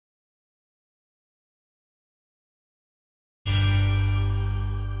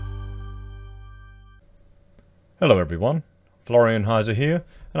Hello everyone, Florian Heiser here,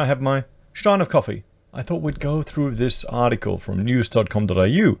 and I have my stein of coffee. I thought we'd go through this article from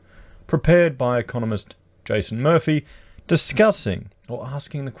news.com.au, prepared by economist Jason Murphy, discussing or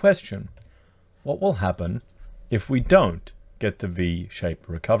asking the question, what will happen if we don't get the V-shaped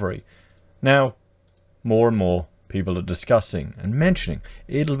recovery? Now, more and more people are discussing and mentioning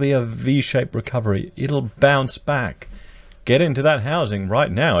it'll be a V-shaped recovery, it'll bounce back. Get into that housing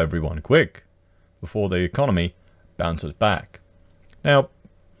right now, everyone, quick, before the economy bounces back. Now,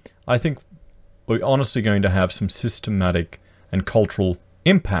 I think we're honestly going to have some systematic and cultural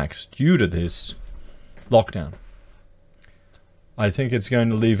impacts due to this lockdown. I think it's going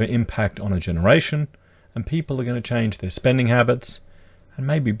to leave an impact on a generation, and people are going to change their spending habits and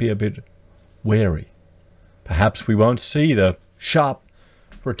maybe be a bit wary. Perhaps we won't see the sharp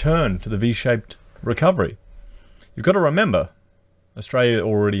return to the V-shaped recovery. You've got to remember, Australia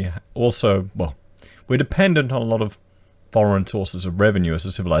we're dependent on a lot of foreign sources of revenue as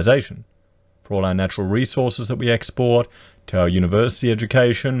a civilization. For all our natural resources that we export, to our university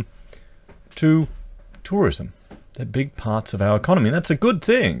education, to tourism. They're big parts of our economy, and that's a good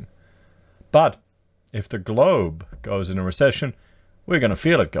thing. But if the globe goes in a recession, we're going to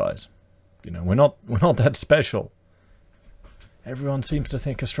feel it, guys. You know, we're not that special. Everyone seems to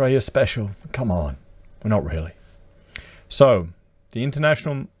think Australia's special. Come on, we're not really. So, the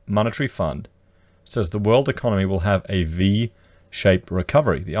International Monetary Fund says the world economy will have a V-shaped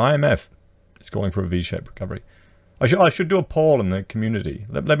recovery. The IMF is calling for a V-shaped recovery. I should do a poll in the community.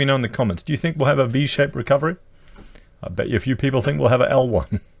 Let me know in the comments. Do you think we'll have a V-shaped recovery? I bet you a few people think we'll have a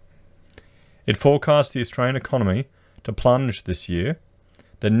L1. It forecasts the Australian economy to plunge this year.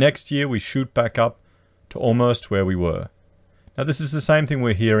 The next year we shoot back up to almost where we were. Now this is the same thing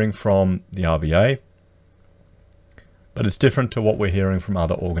we're hearing from the RBA, but it's different to what we're hearing from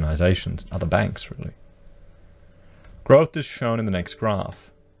other organizations, other banks really. Growth is shown in the next graph.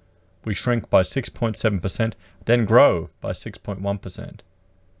 We shrink by 6.7%, then grow by 6.1%.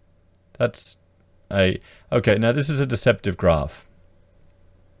 Okay, now this is a deceptive graph.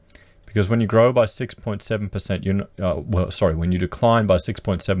 Because when you grow by 6.7%, when you decline by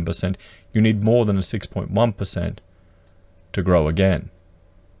 6.7%, you need more than a 6.1% to grow again.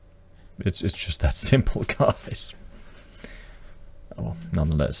 It's just that simple, guys. Oh,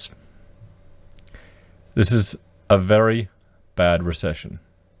 nonetheless. This is a very bad recession.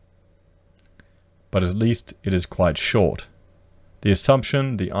 But at least it is quite short. The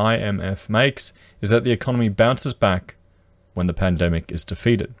assumption the IMF makes is that the economy bounces back when the pandemic is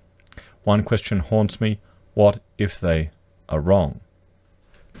defeated. One question haunts me: what if they are wrong?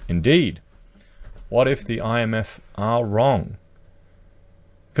 Indeed, what if the IMF are wrong?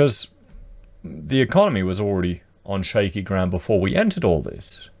 Because the economy was already on shaky ground before we entered all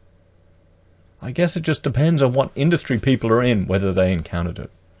this. I guess it just depends on what industry people are in, whether they encountered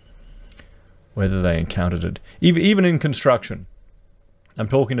it. Even in construction. I'm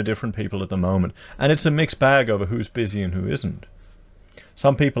talking to different people at the moment, and it's a mixed bag over who's busy and who isn't.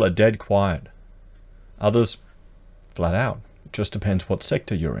 Some people are dead quiet. Others, flat out. It just depends what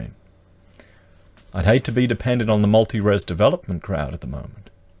sector you're in. I'd hate to be dependent on the multi-res development crowd at the moment.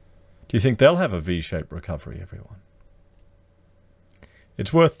 Do you think they'll have a V-shaped recovery, everyone?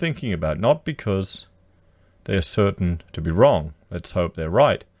 It's worth thinking about, not because they are certain to be wrong, let's hope they're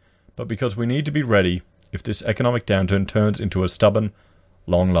right, but because we need to be ready if this economic downturn turns into a stubborn,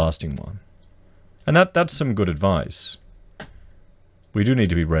 long-lasting one. And that's some good advice. We do need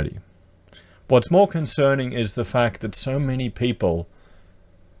to be ready. What's more concerning is the fact that so many people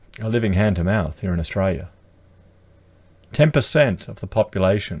are living hand to mouth here in Australia. 10% of the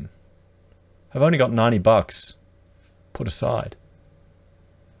population have only got $90 put aside.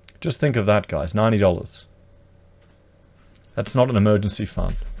 Just think of that, guys, $90. That's not an emergency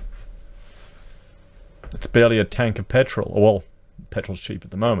fund. It's barely a tank of petrol. Well, petrol's cheap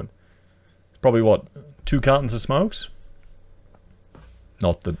at the moment. It's probably, 2 cartons of smokes?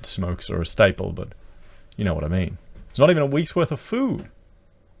 Not that smokes are a staple, but you know what I mean. It's not even a week's worth of food.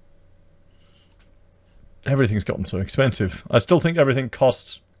 Everything's gotten so expensive. I still think everything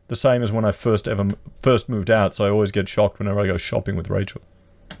costs the same as when I first moved out, so I always get shocked whenever I go shopping with Rachel.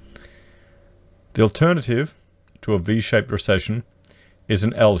 The alternative to a V-shaped recession is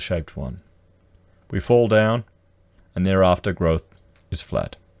an L-shaped one. We fall down, and thereafter growth is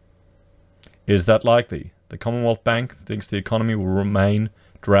flat. Is that likely? The Commonwealth Bank thinks the economy will remain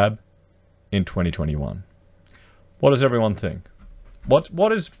drab in 2021. What does everyone think?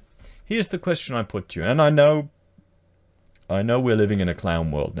 Here's the question I put to you, and I know we're living in a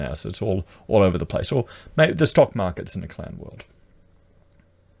clown world now, so it's all over the place. Or maybe the stock market's in a clown world.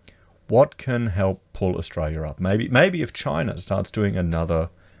 What can help pull Australia up? Maybe if China starts doing another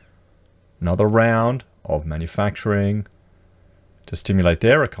round of manufacturing to stimulate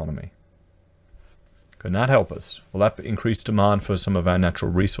their economy. Can that help us? Will that increase demand for some of our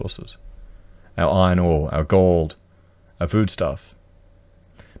natural resources? Our iron ore, our gold, our foodstuff.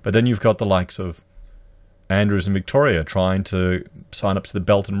 But then you've got the likes of Andrews and Victoria trying to sign up to the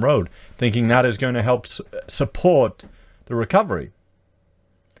Belt and Road, thinking that is going to help support the recovery.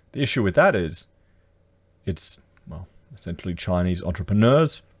 The issue with that is it's, well, essentially Chinese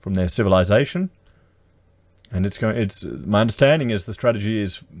entrepreneurs from their civilization. And my understanding is the strategy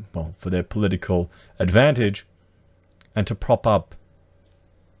is, well, for their political advantage and to prop up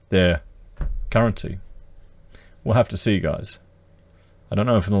their currency. We'll have to see, guys. I don't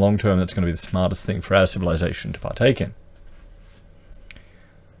know if in the long term that's going to be the smartest thing for our civilization to partake in.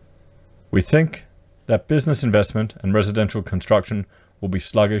 We think that business investment and residential construction will be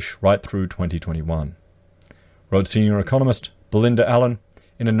sluggish right through 2021, wrote senior economist Belinda Allen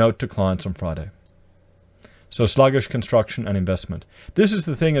in a note to clients on Friday. So sluggish construction and investment. This is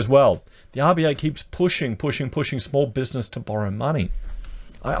the thing as well. The RBA keeps pushing small business to borrow money.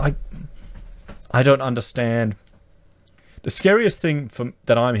 I don't understand. The scariest thing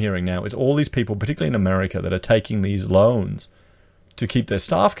that I'm hearing now is all these people, particularly in America, that are taking these loans to keep their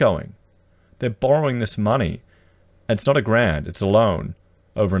staff going. They're borrowing this money. It's not a grant, it's a loan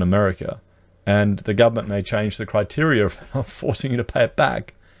over in America. And the government may change the criteria of forcing you to pay it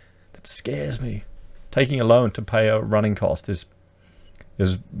back. That scares me. Taking a loan to pay a running cost it's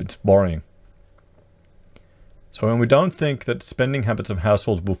worrying. So when we don't think that spending habits of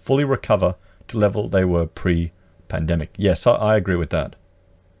households will fully recover to level they were pre-pandemic. Yes, I agree with that.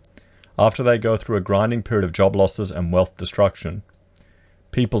 After they go through a grinding period of job losses and wealth destruction,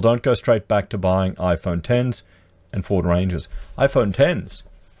 people don't go straight back to buying iPhone 10s and Ford Rangers. iPhone 10s.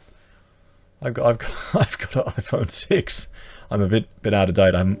 I've got an iPhone 6. I'm a bit out of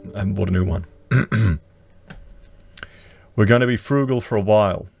date. I haven't bought a new one. We're going to be frugal for a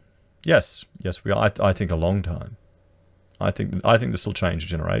while. Yes, we are. I think a long time. I think this will change a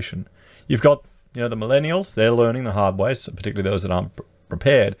generation. You've got, the millennials. They're learning the hard way, so particularly those that aren't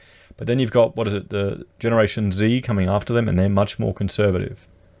prepared. But then you've got the Generation Z coming after them, and they're much more conservative.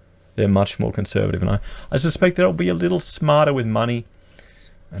 And I suspect they'll be a little smarter with money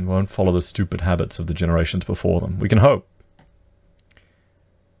and won't follow the stupid habits of the generations before them. We can hope.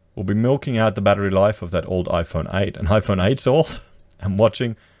 We'll be milking out the battery life of that old iPhone 8. And iPhone 8's old. And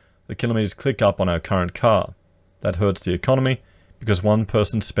watching the kilometers click up on our current car. That hurts the economy because one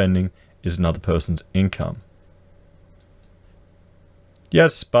person's spending is another person's income.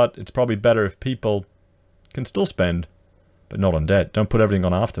 Yes, but it's probably better if people can still spend, but not on debt. Don't put everything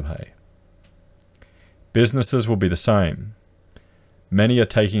on Afterpay. Businesses will be the same. Many are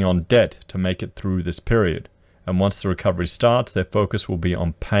taking on debt to make it through this period. And once the recovery starts, their focus will be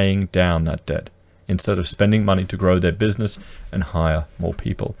on paying down that debt instead of spending money to grow their business and hire more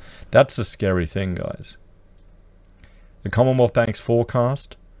people. That's the scary thing, guys. The Commonwealth Bank's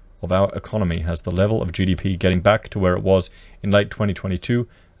forecast of our economy has the level of GDP getting back to where it was in late 2022,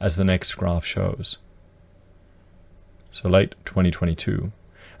 as the next graph shows. So late 2022.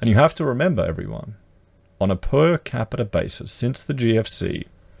 And you have to remember, everyone, on a per capita basis, since the GFC,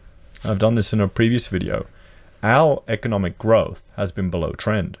 I've done this in a previous video, our economic growth has been below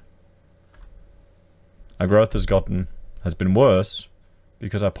trend. Our growth has been worse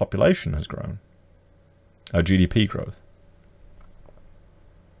because our population has grown. Our GDP growth.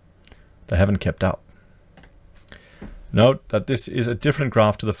 They haven't kept up. Note that this is a different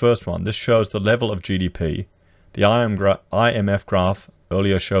graph to the first one. This shows the level of GDP. The IMF graph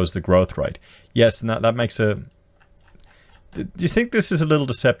earlier shows the growth rate. Yes, and that makes a... Do you think this is a little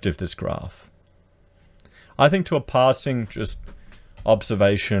deceptive, this graph? I think to a passing just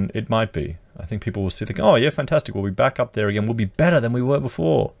observation, it might be. I think people will see, think, oh yeah, fantastic, we'll be back up there again. We'll be better than we were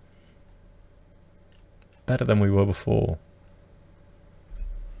before. Better than we were before.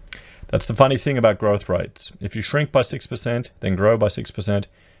 That's the funny thing about growth rates. If you shrink by 6%, then grow by 6%,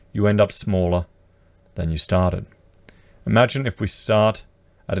 you end up smaller than you started. Imagine if we start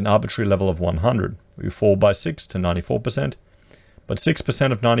at an arbitrary level of 100. We fall by 6 to 94%, but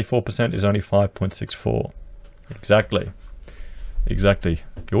 6% of 94% is only 5.64. Exactly.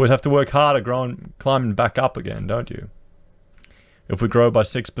 You always have to work harder climbing back up again, don't you? If we grow by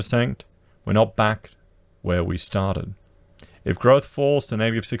 6%, we're not back where we started. If growth falls to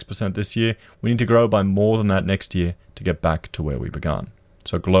negative 6% this year, we need to grow by more than that next year to get back to where we began.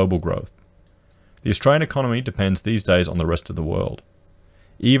 So global growth. The Australian economy depends these days on the rest of the world.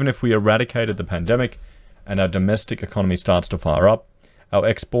 Even if we eradicated the pandemic and our domestic economy starts to fire up, Our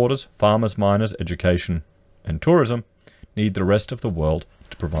exporters, farmers, miners, education, and tourism need the rest of the world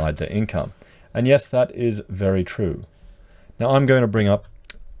to provide their income. And yes, that is very true. Now I'm going to bring up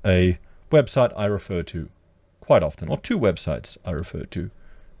a website I refer to quite often, or two websites I refer to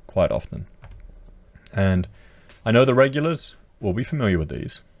quite often. And I know the regulars will be familiar with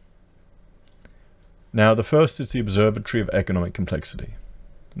these. Now, the first is the Observatory of Economic Complexity.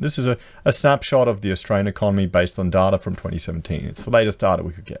 This is a snapshot of the Australian economy based on data from 2017. It's the latest data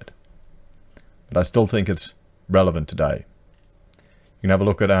we could get. But I still think it's relevant today. You can have a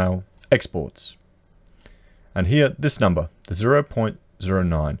look at our exports. And here, this number, the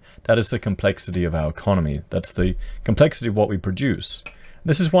 0.09, that is the complexity of our economy. That's the complexity of what we produce.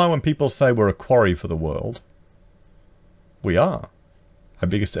 This is why when people say we're a quarry for the world, we are. Our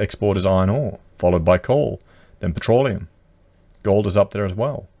biggest export is iron ore, followed by coal, then petroleum. Gold is up there as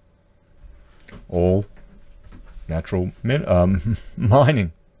well. All natural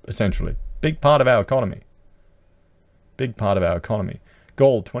mining, essentially. Big part of our economy. Big part of our economy.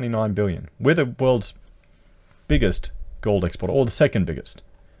 Gold, 29 billion. We're the world's biggest gold exporter, or the second biggest.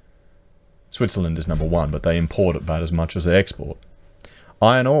 Switzerland is number one, but they import about as much as they export.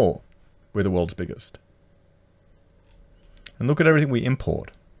 Iron ore, we're the world's biggest. And look at everything we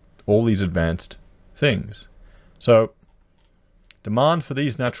import. All these advanced things. So, demand for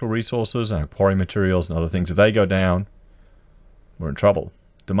these natural resources, our quarry materials and other things, if they go down, we're in trouble.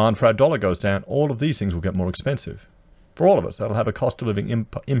 Demand for our dollar goes down, all of these things will get more expensive. For all of us, that'll have a cost of living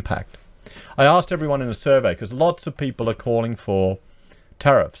impact. I asked everyone in a survey, because lots of people are calling for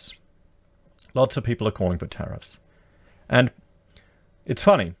tariffs. Lots of people are calling for tariffs. And it's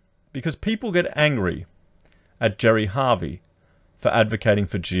funny, because people get angry at Gerry Harvey for advocating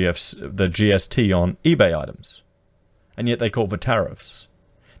for the GST on eBay items. And yet they call for tariffs.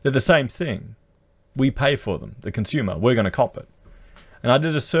 They're the same thing. We pay for them, the consumer. We're going to cop it. And I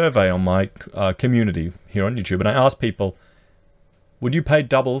did a survey on my community here on YouTube, and I asked people, would you pay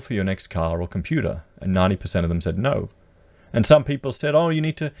double for your next car or computer? And 90% of them said no. And some people said, oh, you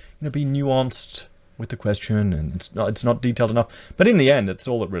need to be nuanced with the question, and it's not detailed enough. But in the end, it's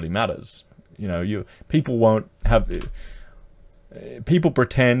all that really matters. People won't have... People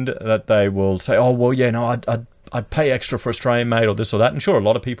pretend that they will say, oh, well, yeah, no, I'd pay extra for Australian made or this or that. And sure, a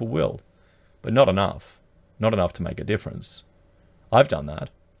lot of people will, but not enough. Not enough to make a difference. I've done that.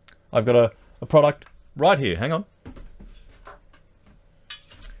 I've got a product right here. Hang on.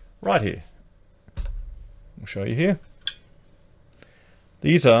 Right here. I'll show you here.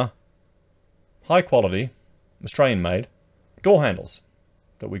 These are high quality, Australian made door handles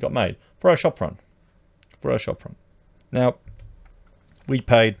that we got made for our shop front. Now, we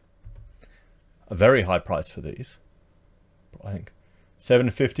paid a very high price for these. I think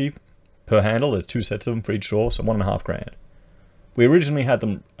 $7.50 per handle. There's 2 sets of them for each door, so $1,500. We originally had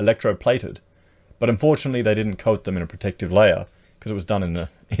them electroplated, but unfortunately they didn't coat them in a protective layer because it was done in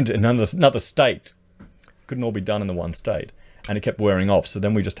another state. It couldn't all be done in the one state, and it kept wearing off. So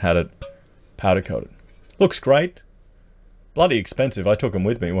then we just had it powder coated. Looks great. Bloody expensive. I took them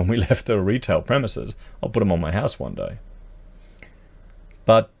with me when we left the retail premises. I'll put them on my house one day.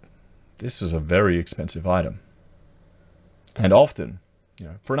 But this was a very expensive item. And often,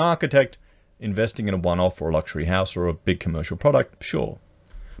 for an architect, investing in a one-off or a luxury house or a big commercial product, sure.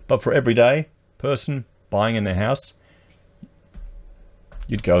 But for everyday person buying in their house,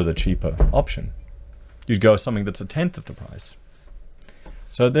 you'd go the cheaper option. You'd go something that's 1/10 of the price.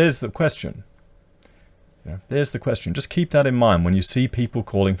 So there's the question. There's the question. Just keep that in mind when you see people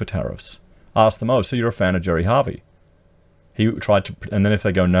calling for tariffs. Ask them, oh, so you're a fan of Gerry Harvey? He tried to, and then if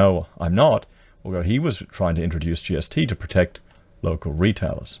they go, no, I'm not, we'll go, he was trying to introduce GST to protect local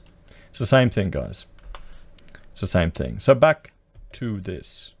retailers. It's the same thing, guys. It's the same thing. So back to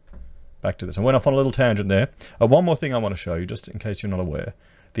this. I went off on a little tangent there. One more thing I want to show you, just in case you're not aware.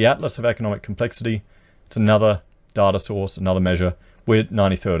 The Atlas of Economic Complexity. It's another data source, another measure. We're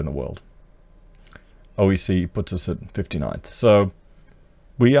 93rd in the world. OEC puts us at 59th. So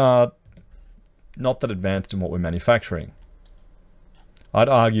we are not that advanced in what we're manufacturing. I'd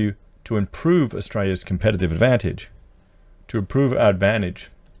argue to improve Australia's competitive advantage, to improve our advantage,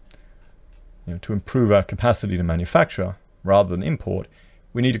 to improve our capacity to manufacture rather than import,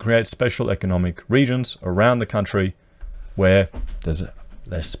 we need to create special economic regions around the country where there's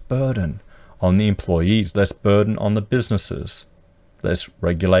less burden on the employees, less burden on the businesses, less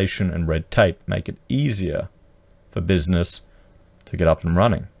regulation and red tape. Make it easier for business to get up and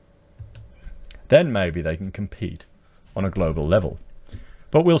running. Then maybe they can compete on a global level.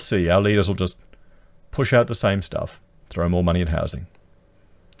 But we'll see. Our leaders will just push out the same stuff, throw more money at housing.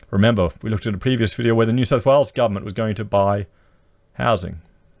 Remember, we looked at a previous video where the New South Wales government was going to buy housing.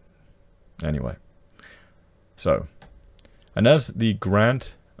 Anyway. So, and as the Grattan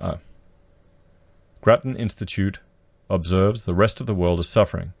Institute observes, the rest of the world is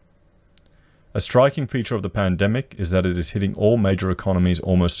suffering. A striking feature of the pandemic is that it is hitting all major economies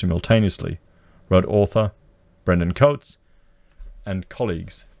almost simultaneously, wrote author Brendan Coates and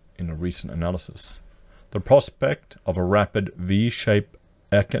colleagues in a recent analysis. The prospect of a rapid V-shaped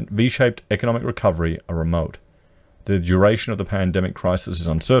economic recovery are remote. The duration of the pandemic crisis is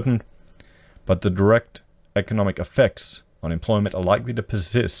uncertain, but the direct economic effects on employment are likely to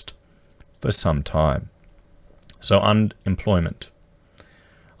persist for some time. So unemployment.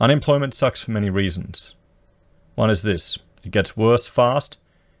 Unemployment sucks for many reasons. One is this: it gets worse fast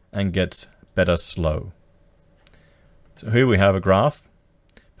and gets better slow. So here we have a graph.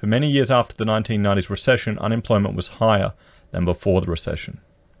 For many years after the 1990s recession, unemployment was higher than before the recession.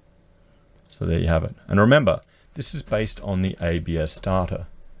 So there you have it. And remember, this is based on the ABS data,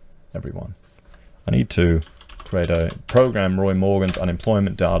 everyone. I need to program Roy Morgan's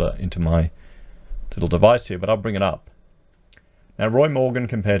unemployment data into my little device here, but I'll bring it up. Now, Roy Morgan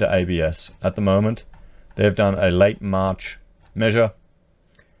compared to ABS, at the moment, they've done a late March measure.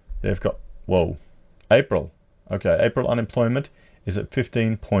 They've got, April. Okay, April unemployment is at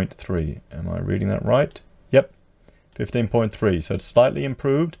 15.3. Am I reading that right? Yep, 15.3. So it's slightly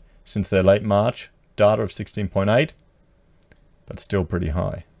improved since their late March data of 16.8, but still pretty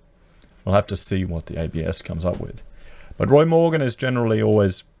high. We'll have to see what the ABS comes up with. But Roy Morgan is generally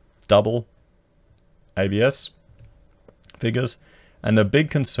always double ABS figures, and the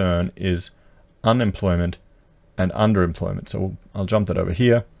big concern is unemployment and underemployment. So I'll jump that over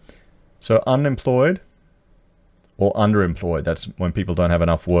here. So unemployed or underemployed, that's when people don't have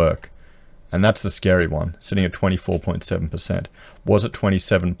enough work. And that's the scary one, sitting at 24.7%. Was it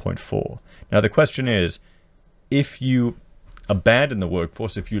 27.4? Now the question is, if you abandon the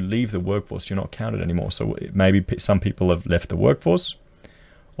workforce, if you leave the workforce, you're not counted anymore. So maybe some people have left the workforce,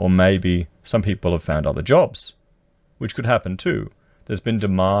 or maybe some people have found other jobs, which could happen too. There's been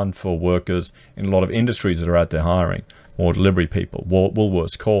demand for workers in a lot of industries that are out there hiring. More delivery people,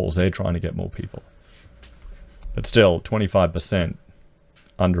 Woolworths, Coles, they're trying to get more people. But still, 25%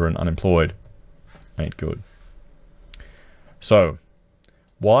 under and unemployed ain't good. So,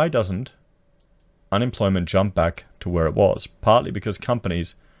 why doesn't unemployment jump back to where it was? Partly because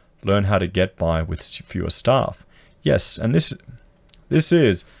companies learn how to get by with fewer staff. Yes, and this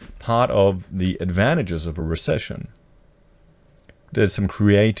is part of the advantages of a recession. There's some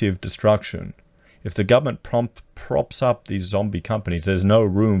creative destruction. If the government props up these zombie companies, there's no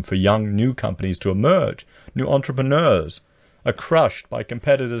room for young new companies to emerge. New entrepreneurs are crushed by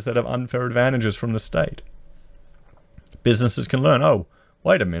competitors that have unfair advantages from the state. Businesses can learn, oh,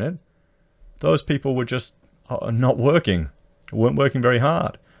 wait a minute, those people were just not working, weren't working very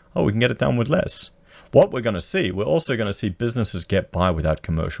hard. Oh, we can get it done with less. What we're going to see, we're also going to see businesses get by without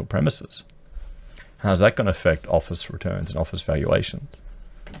commercial premises. How's that going to affect office returns and office valuations?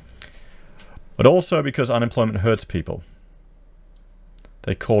 But also because unemployment hurts people.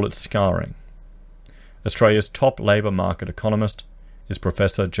 They call it scarring. Australia's top labour market economist is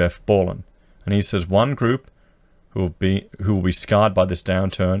Professor Jeff Borland, and he says one group who will be scarred by this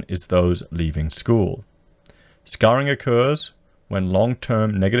downturn is those leaving school. Scarring occurs when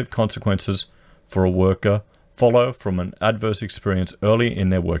long-term negative consequences for a worker follow from an adverse experience early in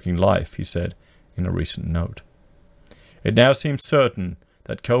their working life, he said in a recent note. It now seems certain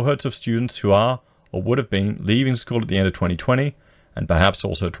that cohorts of students who are or would have been leaving school at the end of 2020 and perhaps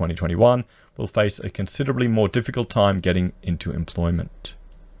also 2021 will face a considerably more difficult time getting into employment.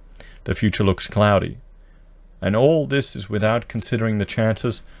 The future looks cloudy, and all this is without considering the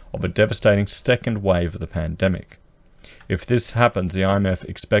chances of a devastating second wave of the pandemic. If this happens, the IMF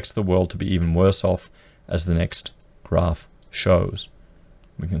expects the world to be even worse off, as the next graph shows.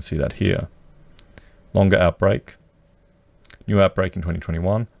 We can see that here. Longer outbreak, new outbreak in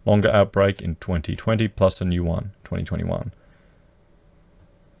 2021, longer outbreak in 2020, plus a new one, 2021.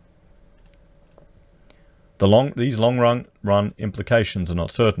 These long-run implications are not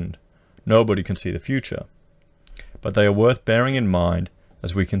certain. Nobody can see the future. But they are worth bearing in mind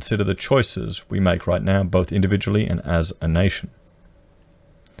as we consider the choices we make right now, both individually and as a nation.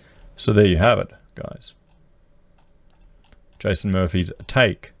 So there you have it, guys. Jason Murphy's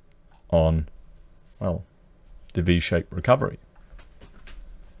take on, well, the V-shaped recovery.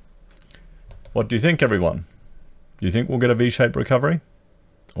 What do you think, everyone? Do you think we'll get a V-shaped recovery?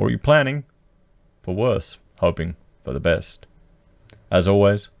 Or are you planning for worse, hoping for the best? As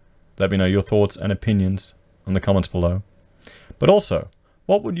always, let me know your thoughts and opinions in the comments below. But also,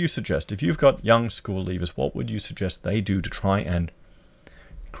 what would you suggest, if you've got young school leavers, what would you suggest they do to try and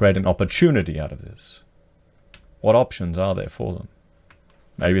create an opportunity out of this? What options are there for them?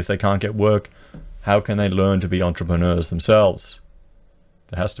 Maybe if they can't get work, how can they learn to be entrepreneurs themselves?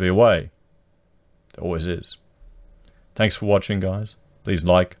 There has to be a way. There always is. Thanks for watching, guys. Please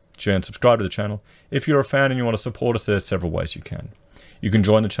like, share, and subscribe to the channel. If you're a fan and you want to support us, there's several ways you can. You can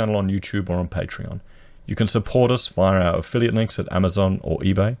join the channel on YouTube or on Patreon. You can support us via our affiliate links at Amazon or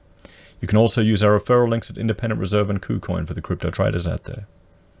eBay. You can also use our referral links at Independent Reserve and KuCoin for the crypto traders out there.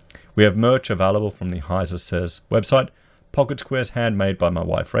 We have merch available from the Heiser Says website, pocket squares handmade by my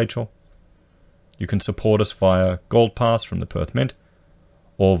wife Rachel. You can support us via Gold Pass from the Perth Mint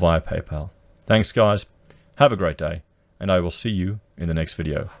or via PayPal. Thanks, guys. Have a great day, and I will see you in the next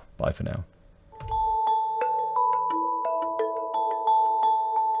video. Bye for now.